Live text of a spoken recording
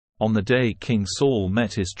On the day King Saul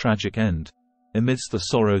met his tragic end, amidst the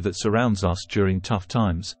sorrow that surrounds us during tough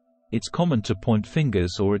times, it's common to point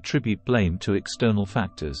fingers or attribute blame to external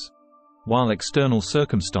factors. While external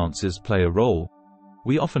circumstances play a role,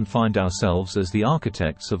 we often find ourselves as the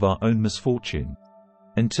architects of our own misfortune.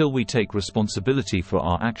 Until we take responsibility for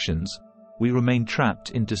our actions, we remain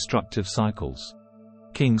trapped in destructive cycles.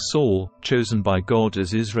 King Saul, chosen by God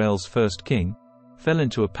as Israel's first king, fell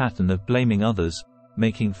into a pattern of blaming others,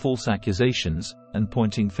 making false accusations, and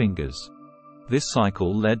pointing fingers. This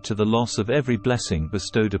cycle led to the loss of every blessing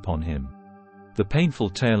bestowed upon him. The painful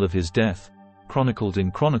tale of his death, chronicled in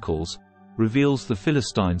Chronicles, reveals the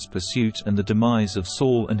Philistines' pursuit and the demise of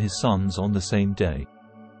Saul and his sons on the same day.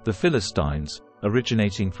 The Philistines,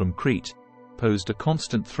 originating from Crete, posed a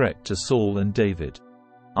constant threat to Saul and David.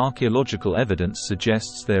 Archaeological evidence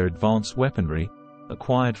suggests their advanced weaponry,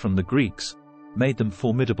 acquired from the Greeks, made them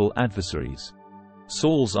formidable adversaries.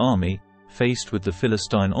 Saul's army, faced with the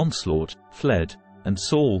Philistine onslaught, fled, and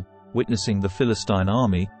Saul, witnessing the Philistine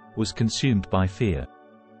army, was consumed by fear.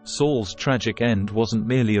 Saul's tragic end wasn't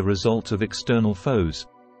merely a result of external foes.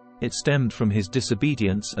 It stemmed from his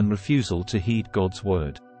disobedience and refusal to heed God's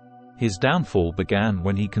word. His downfall began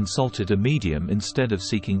when he consulted a medium instead of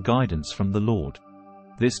seeking guidance from the Lord.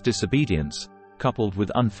 This disobedience, coupled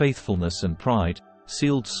with unfaithfulness and pride,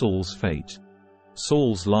 sealed Saul's fate.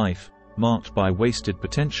 Saul's life, marked by wasted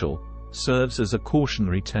potential, serves as a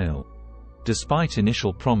cautionary tale. Despite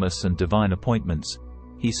initial promise and divine appointments,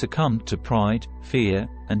 he succumbed to pride, fear,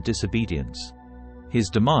 and disobedience. His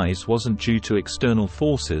demise wasn't due to external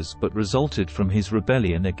forces but resulted from his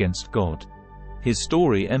rebellion against God. His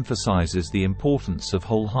story emphasizes the importance of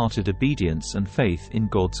wholehearted obedience and faith in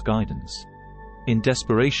God's guidance. In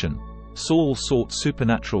desperation, Saul sought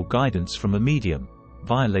supernatural guidance from a medium,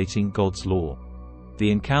 violating God's law. The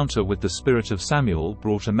encounter with the spirit of Samuel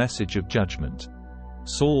brought a message of judgment.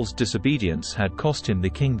 Saul's disobedience had cost him the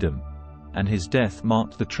kingdom, and his death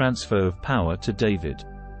marked the transfer of power to David.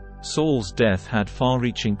 Saul's death had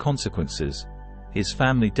far-reaching consequences: his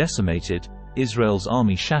family decimated, Israel's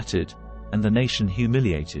army shattered, and the nation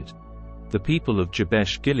humiliated. The people of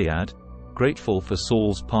Jabesh-Gilead, grateful for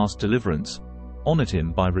Saul's past deliverance, honored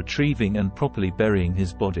him by retrieving and properly burying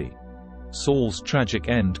his body. Saul's tragic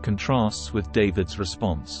end contrasts with David's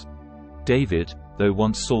response. David, though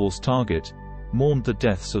once Saul's target, mourned the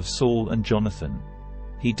deaths of Saul and Jonathan.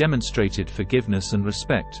 He demonstrated forgiveness and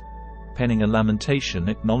respect, penning a lamentation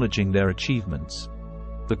acknowledging their achievements.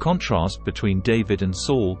 The contrast between David and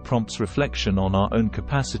Saul prompts reflection on our own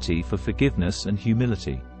capacity for forgiveness and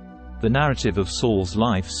humility. The narrative of Saul's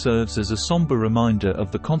life serves as a somber reminder of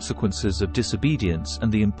the consequences of disobedience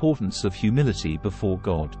and the importance of humility before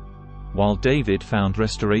God. While David found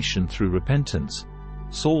restoration through repentance,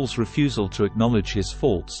 Saul's refusal to acknowledge his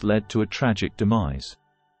faults led to a tragic demise.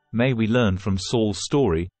 May we learn from Saul's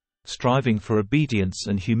story, striving for obedience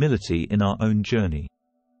and humility in our own journey.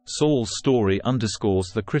 Saul's story underscores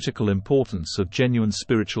the critical importance of genuine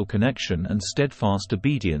spiritual connection and steadfast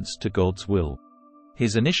obedience to God's will.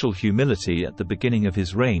 His initial humility at the beginning of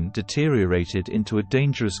his reign deteriorated into a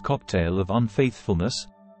dangerous cocktail of unfaithfulness,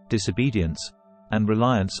 disobedience, and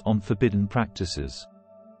reliance on forbidden practices.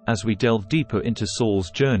 As we delve deeper into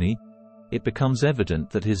Saul's journey, it becomes evident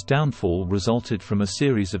that his downfall resulted from a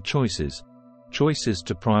series of choices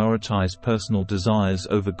to prioritize personal desires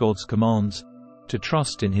over God's commands, to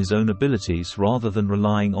trust in his own abilities rather than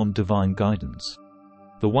relying on divine guidance.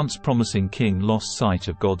 The once promising king lost sight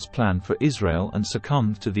of God's plan for Israel and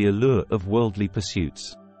succumbed to the allure of worldly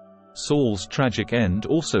pursuits. Saul's tragic end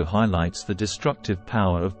also highlights the destructive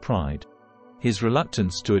power of pride. His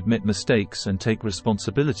reluctance to admit mistakes and take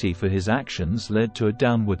responsibility for his actions led to a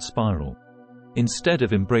downward spiral. Instead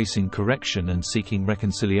of embracing correction and seeking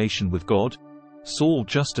reconciliation with God, Saul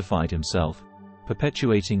justified himself,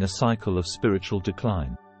 perpetuating a cycle of spiritual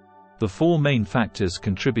decline. The four main factors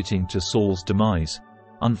contributing to Saul's demise,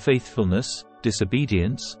 unfaithfulness,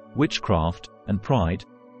 disobedience, witchcraft, and pride,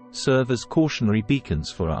 serve as cautionary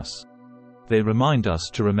beacons for us. They remind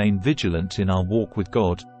us to remain vigilant in our walk with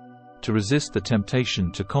God, to resist the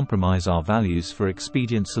temptation to compromise our values for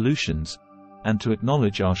expedient solutions, and to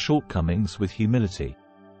acknowledge our shortcomings with humility.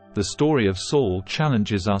 The story of Saul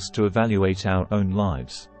challenges us to evaluate our own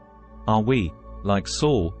lives. Are we, like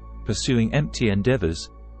Saul, pursuing empty endeavors,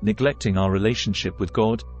 neglecting our relationship with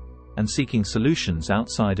God, and seeking solutions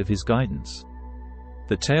outside of His guidance?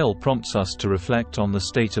 The tale prompts us to reflect on the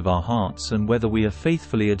state of our hearts and whether we are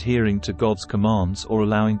faithfully adhering to God's commands or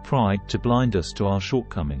allowing pride to blind us to our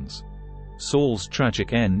shortcomings. Saul's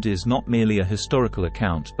tragic end is not merely a historical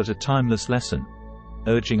account but a timeless lesson.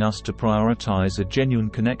 urging us to prioritize a genuine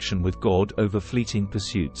connection with God over fleeting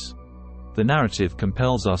pursuits. The narrative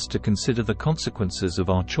compels us to consider the consequences of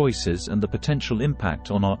our choices and the potential impact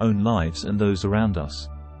on our own lives and those around us.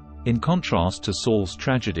 In contrast to Saul's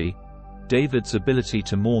tragedy, David's ability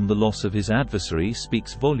to mourn the loss of his adversary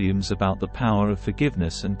speaks volumes about the power of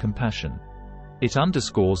forgiveness and compassion. It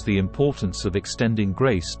underscores the importance of extending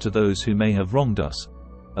grace to those who may have wronged us,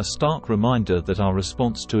 a stark reminder that our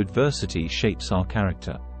response to adversity shapes our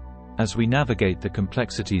character. As we navigate the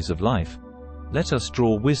complexities of life, let us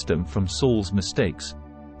draw wisdom from Saul's mistakes,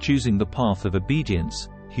 choosing the path of obedience,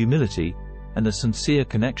 humility, and a sincere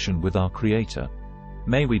connection with our Creator.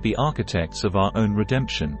 May we be architects of our own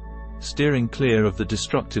redemption, steering clear of the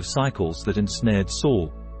destructive cycles that ensnared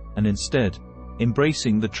Saul, and instead,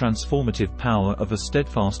 embracing the transformative power of a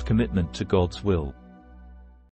steadfast commitment to God's will.